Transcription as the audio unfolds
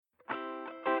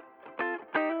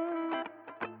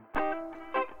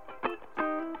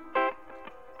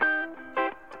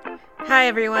Hi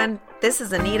everyone, this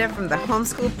is Anita from the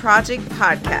Homeschool Project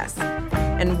podcast,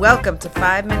 and welcome to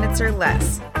 5 Minutes or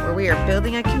Less, where we are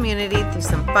building a community through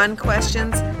some fun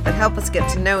questions that help us get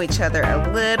to know each other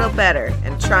a little better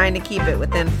and trying to keep it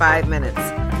within 5 minutes.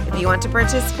 If you want to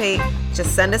participate,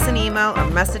 just send us an email or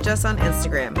message us on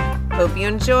Instagram. Hope you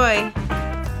enjoy!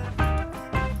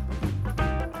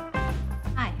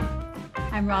 Hi,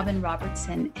 I'm Robyn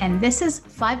Robertson, and this is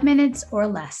 5 Minutes or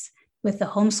Less with the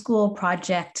Homeschool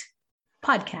Project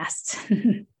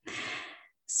podcast.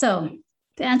 So,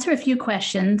 to answer a few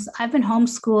questions, I've been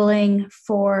homeschooling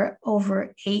for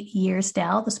over 8 years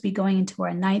now. This will be going into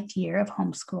our 9th year of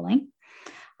homeschooling.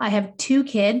 I have 2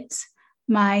 kids.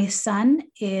 My son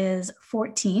is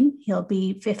 14. He'll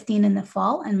be 15 in the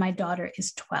fall, and my daughter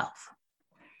is 12.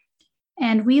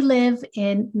 And we live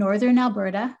in Northern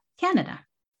Alberta, Canada.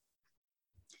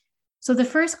 So the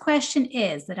first question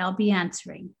is that I'll be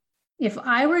answering: if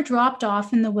I were dropped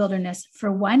off in the wilderness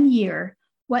for 1 year,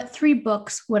 what 3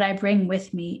 books would I bring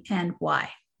with me and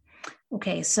why?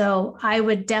 Okay, so I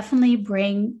would definitely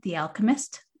bring The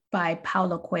Alchemist by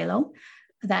Paulo Coelho.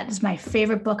 That is my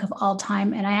favorite book of all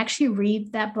time, and I actually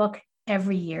read that book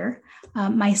every year.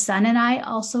 My son and I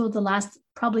also, the last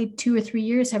probably 2 or 3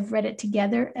 years, have read it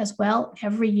together as well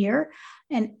every year.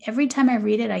 And every time I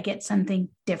read it, I get something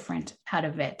different out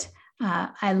of it.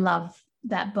 I love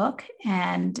that book,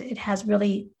 and it has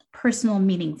really personal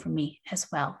meaning for me as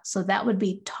well. So that would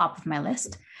be top of my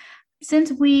list.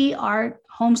 Since we are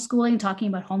homeschooling, talking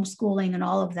about homeschooling and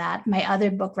all of that, my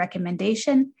other book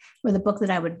recommendation, or the book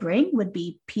that I would bring, would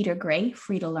be Peter Gray,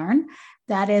 Free to Learn.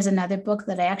 That is another book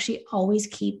that I actually always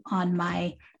keep on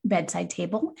my bedside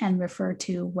table and refer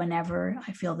to whenever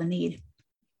I feel the need.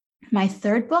 My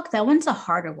third book, that one's a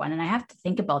harder one, and I have to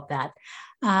think about that.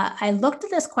 I looked at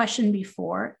this question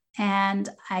before, and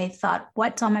I thought,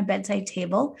 what's on my bedside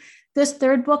table? This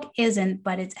third book isn't,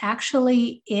 but it's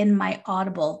actually in my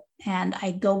Audible, and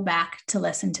I go back to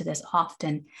listen to this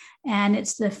often. And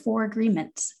it's The 4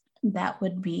 Agreements. That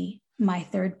would be my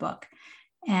third book.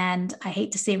 And I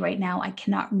hate to say right now, I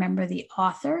cannot remember the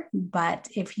author, but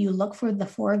if you look for The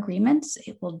 4 Agreements,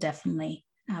 it will definitely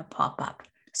pop up.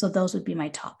 So those would be my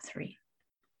top 3.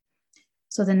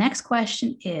 So the next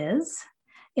question is,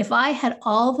 if I had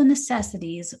all the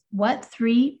necessities, what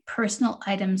 3 personal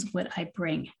items would I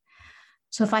bring?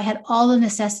 So if I had all the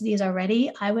necessities already,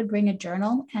 I would bring a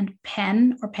journal and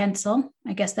pen or pencil.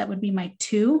 I guess that would be my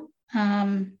 2.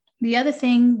 The other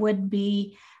thing would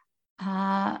be,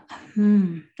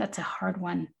 that's a hard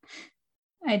one.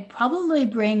 I'd probably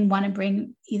want to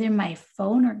bring either my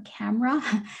phone or camera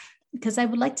because I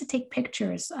would like to take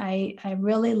pictures. I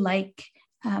really like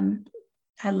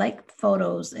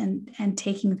photos and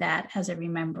taking that as a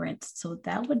remembrance. So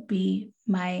that would be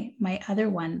my other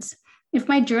ones. If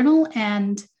my journal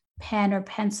and pen or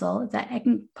pencil, that I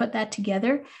can put that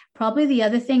together. Probably the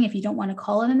other thing, if you don't want to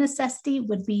call it a necessity,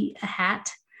 would be a hat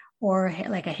or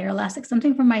like a hair elastic,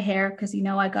 something for my hair, because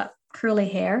I got curly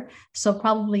hair. So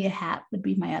probably a hat would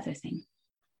be my other thing.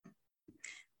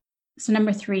 So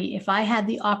number 3, if I had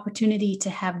the opportunity to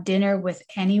have dinner with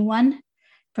anyone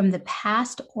from the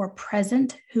past or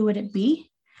present, who would it be?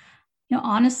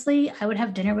 Honestly, I would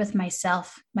have dinner with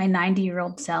myself, my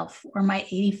 90-year-old self, or my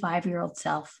 85-year-old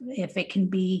self. If it can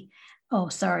be,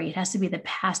 it has to be the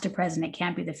past or present. It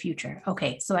can't be the future.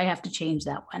 Okay, so I have to change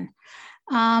that one.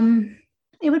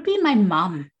 It would be my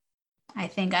mom. I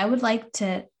think I would like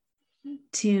to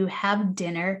have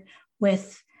dinner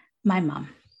with my mom.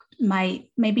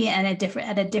 Maybe at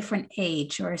a different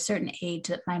age, or a certain age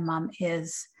that my mom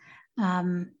is.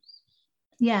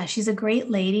 She's a great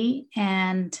lady,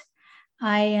 and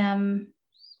we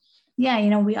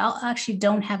all actually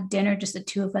don't have dinner, just the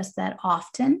 2 of us, that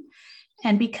often.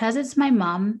 And because it's my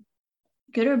mom,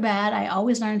 good or bad, I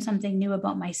always learn something new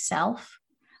about myself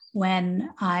when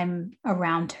I'm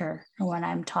around her or when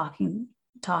I'm talking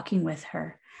with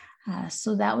her.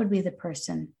 So that would be the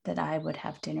person that I would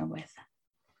have dinner with.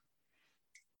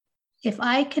 If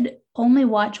I could only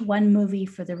watch one movie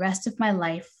for the rest of my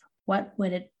life, what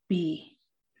would it be?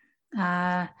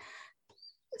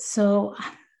 So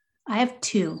I have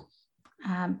 2,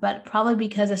 but probably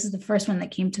because this is the first one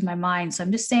that came to my mind. So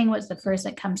I'm just saying what's the first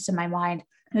that comes to my mind.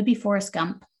 It would be Forrest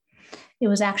Gump. It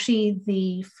was actually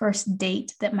the first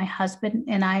date that my husband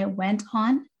and I went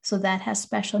on. So that has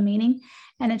special meaning.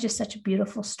 And it's just such a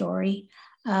beautiful story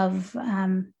of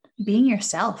being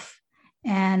yourself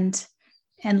and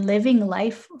living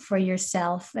life for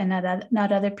yourself and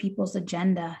not other people's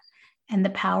agenda, and the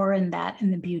power in that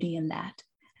and the beauty in that.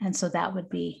 And so that would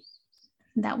be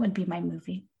my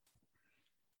movie.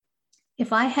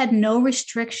 If I had no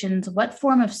restrictions, what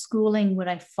form of schooling would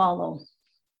I follow?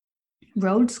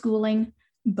 Road schooling,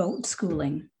 boat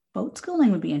schooling. Boat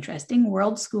schooling would be interesting.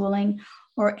 World schooling,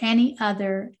 or any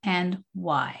other, and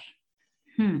why?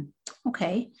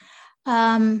 Okay. If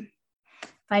I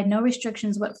had no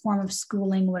restrictions, what form of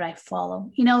schooling would I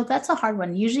follow? That's a hard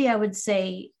one. Usually I would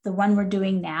say the one we're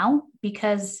doing now,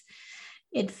 because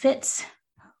it fits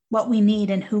what we need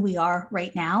and who we are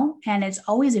right now. And it's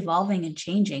always evolving and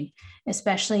changing,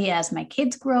 especially as my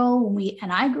kids grow,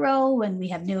 and I grow, and we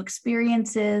have new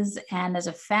experiences. And as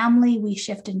a family, we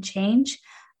shift and change.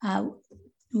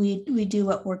 We do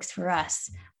what works for us.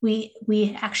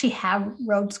 We actually have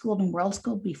road schooled and world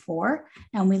schooled before,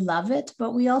 and we love it,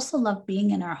 but we also love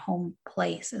being in our home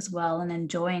place as well and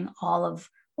enjoying all of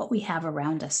what we have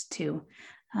around us too.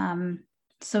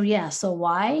 So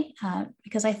why?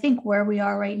 Because I think where we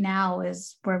are right now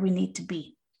is where we need to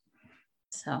be.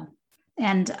 So,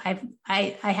 and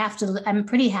I'm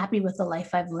pretty happy with the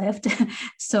life I've lived.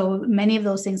 So many of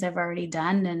those things I've already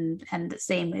done, and the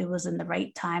same, it was in the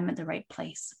right time at the right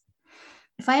place.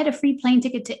 If I had a free plane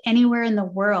ticket to anywhere in the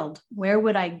world, where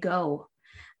would I go?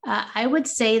 I would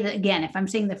say that, again, if I'm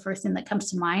saying the first thing that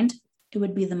comes to mind, it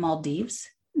would be the Maldives.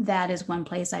 That is one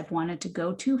place I've wanted to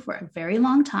go to for a very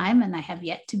long time, and I have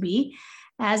yet to be.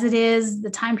 As it is the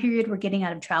time period we're getting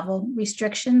out of travel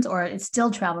restrictions, or it's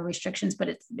still travel restrictions, but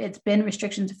it's been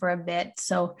restrictions for a bit.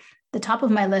 So the top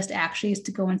of my list actually is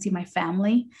to go and see my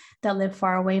family that live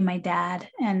far away. My dad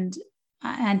and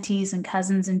aunties and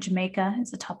cousins in Jamaica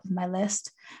is the top of my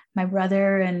list. My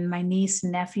brother and my niece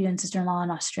and nephew and sister-in-law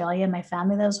in Australia. My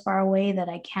family that was far away that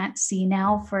I can't see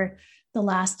now for the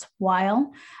last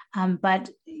while. But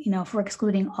if we're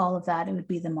excluding all of that, it would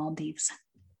be the Maldives.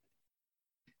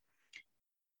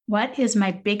 What is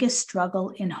my biggest struggle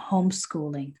in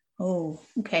homeschooling? Oh,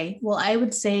 okay. Well, I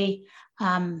would say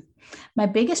my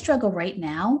biggest struggle right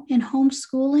now in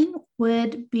homeschooling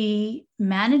would be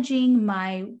managing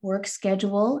my work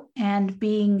schedule and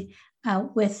being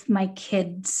with my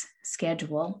kids'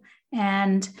 schedule,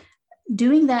 and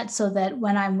doing that so that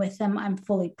when I'm with them, I'm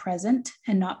fully present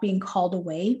and not being called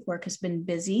away. Work has been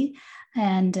busy.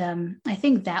 And I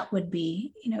think that would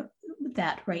be,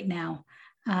 that right now.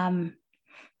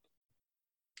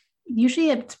 Usually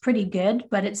it's pretty good,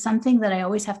 but it's something that I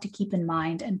always have to keep in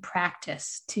mind and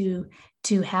practice to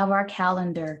have our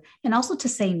calendar, and also to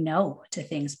say no to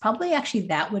things. Probably actually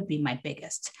that would be my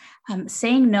biggest.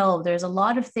 Saying no, there's a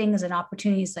lot of things and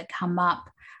opportunities that come up.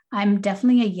 I'm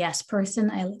definitely a yes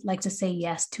person. I like to say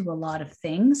yes to a lot of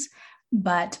things,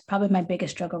 but probably my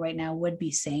biggest struggle right now would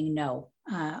be saying no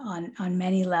on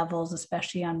many levels,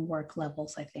 especially on work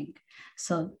levels, I think.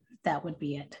 So that would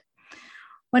be it.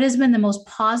 What has been the most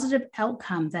positive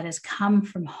outcome that has come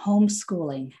from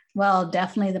homeschooling? Well,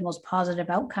 definitely the most positive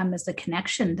outcome is the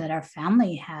connection that our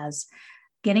family has,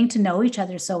 getting to know each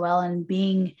other so well and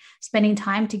spending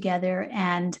time together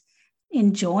and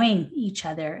enjoying each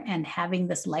other and having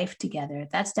this life together.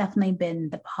 That's definitely been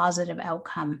the positive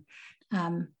outcome.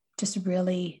 Just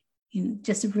really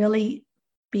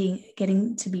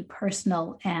getting to be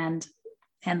personal and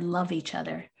love each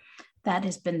other. That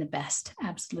has been the best,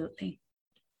 absolutely.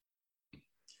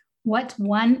 What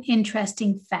one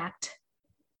interesting fact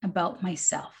about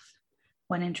myself?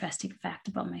 One interesting fact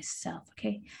about myself.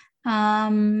 Okay.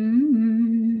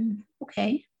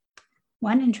 Okay.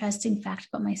 One interesting fact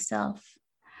about myself.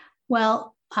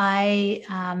 Well, I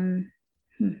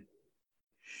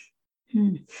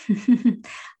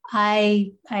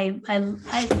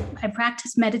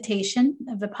practice meditation,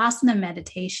 Vipassana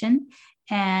meditation,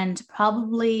 and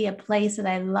probably a place that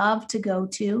I love to go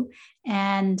to,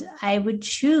 and I would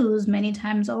choose many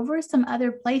times over some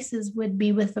other places would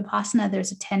be with Vipassana.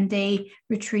 There's a 10-day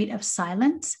retreat of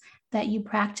silence that you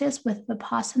practice with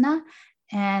Vipassana,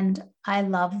 and I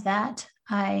love that.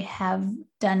 I have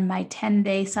done my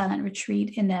 10-day silent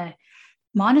retreat in a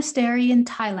monastery in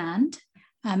Thailand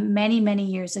many, many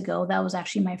years ago. That was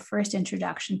actually my first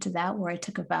introduction to that, where I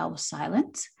took a vow of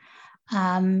silence.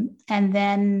 And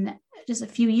then just a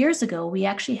few years ago, we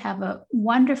actually have a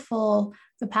wonderful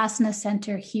Vipassana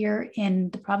center here in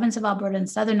the province of Alberta, in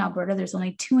southern Alberta. There's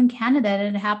only 2 in Canada,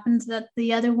 and it happens that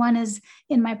the other one is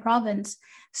in my province.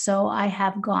 So I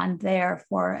have gone there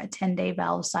for a 10-day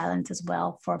vow of silence as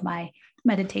well for my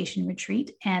meditation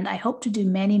retreat. And I hope to do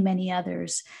many, many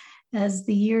others as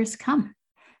the years come.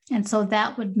 And so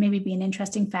that would maybe be an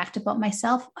interesting fact about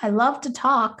myself. I love to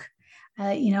talk,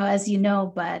 as you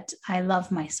know, but I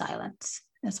love my silence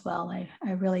as well.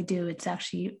 I really do. It's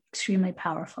actually extremely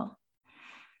powerful.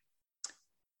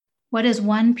 What is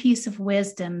one piece of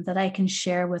wisdom that I can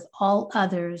share with all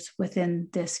others within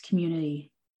this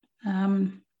community?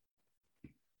 I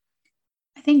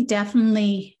think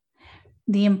definitely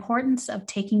the importance of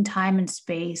taking time and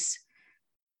space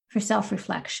for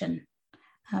self-reflection,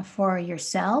 for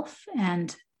yourself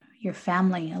and your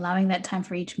family, allowing that time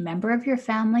for each member of your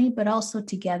family, but also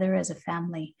together as a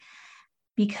family.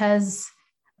 Because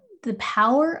the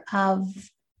power of,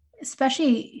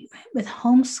 especially with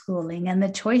homeschooling and the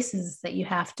choices that you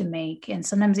have to make, and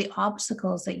sometimes the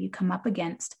obstacles that you come up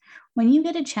against, when you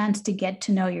get a chance to get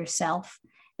to know yourself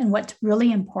and what's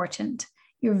really important,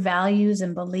 your values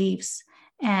and beliefs,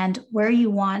 and where you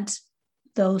want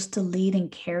those to lead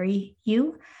and carry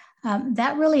you,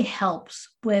 that really helps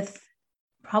with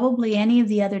probably any of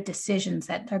the other decisions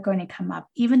that are going to come up,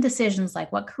 even decisions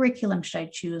like what curriculum should I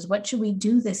choose? What should we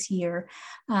do this year?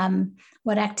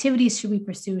 What activities should we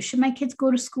pursue? Should my kids go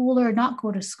to school or not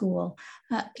go to school?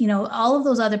 All of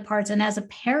those other parts. And as a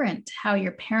parent, how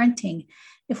you're parenting,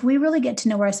 if we really get to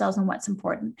know ourselves and what's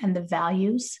important and the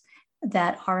values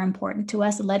that are important to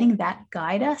us, letting that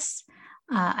guide us,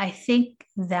 I think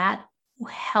that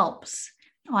helps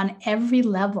on every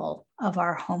level of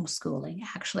our homeschooling,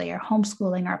 actually, our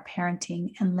homeschooling, our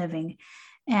parenting and living.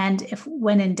 And if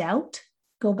when in doubt,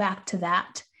 go back to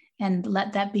that and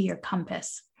let that be your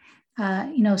compass.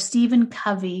 Stephen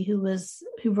Covey, who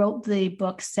wrote the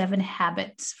book 7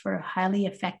 Habits for Highly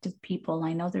Effective People.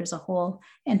 I know there's a whole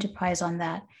enterprise on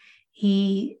that.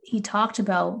 He talked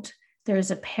about,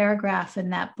 there's a paragraph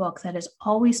in that book that has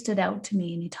always stood out to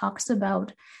me. And he talks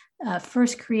about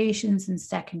first creations and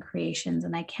second creations.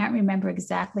 And I can't remember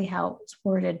exactly how it's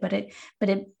worded, but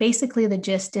it basically, the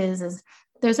gist is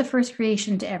there's a first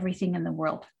creation to everything in the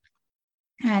world.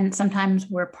 And sometimes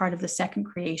we're part of the second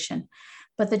creation.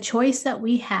 But the choice that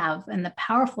we have, and the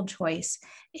powerful choice,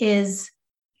 is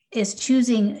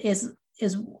choosing, is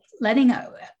letting,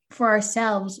 for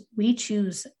ourselves, we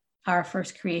choose our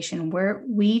first creation, where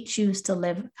we choose to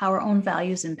live our own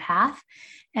values and path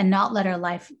and not let our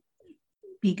life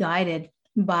be guided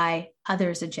by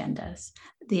others' agendas,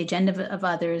 the agenda of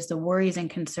others, the worries and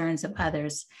concerns of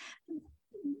others.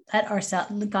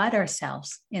 Guide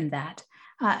ourselves in that.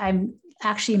 I'm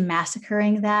actually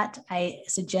massacring that. I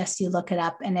suggest you look it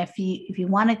up. And if you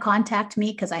want to contact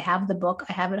me, because I have the book,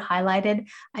 I have it highlighted,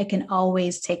 I can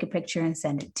always take a picture and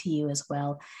send it to you as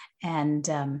well, and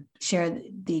share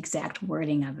the exact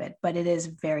wording of it. But it is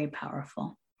very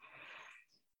powerful.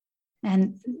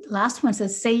 And last one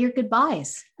says, say your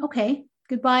goodbyes. Okay.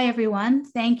 Goodbye, everyone.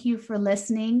 Thank you for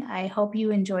listening. I hope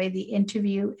you enjoy the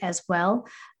interview as well.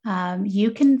 You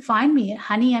can find me at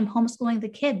Honey, I'm Homeschooling the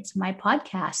Kids, my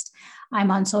podcast. I'm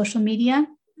on social media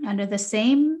under the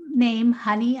same name,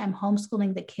 Honey, I'm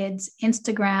Homeschooling the Kids,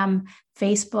 Instagram,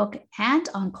 Facebook, and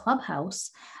on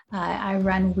Clubhouse. I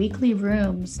run weekly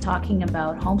rooms talking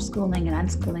about homeschooling and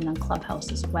unschooling on Clubhouse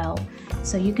as well.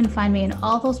 So you can find me in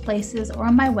all those places, or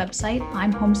on my website,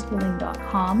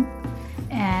 imhomeschooling.com.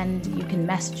 And you can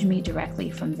message me directly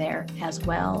from there as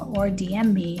well, or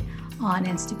DM me on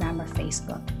Instagram or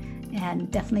Facebook.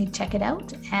 And definitely check it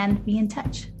out and be in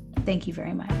touch. Thank you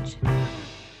very much.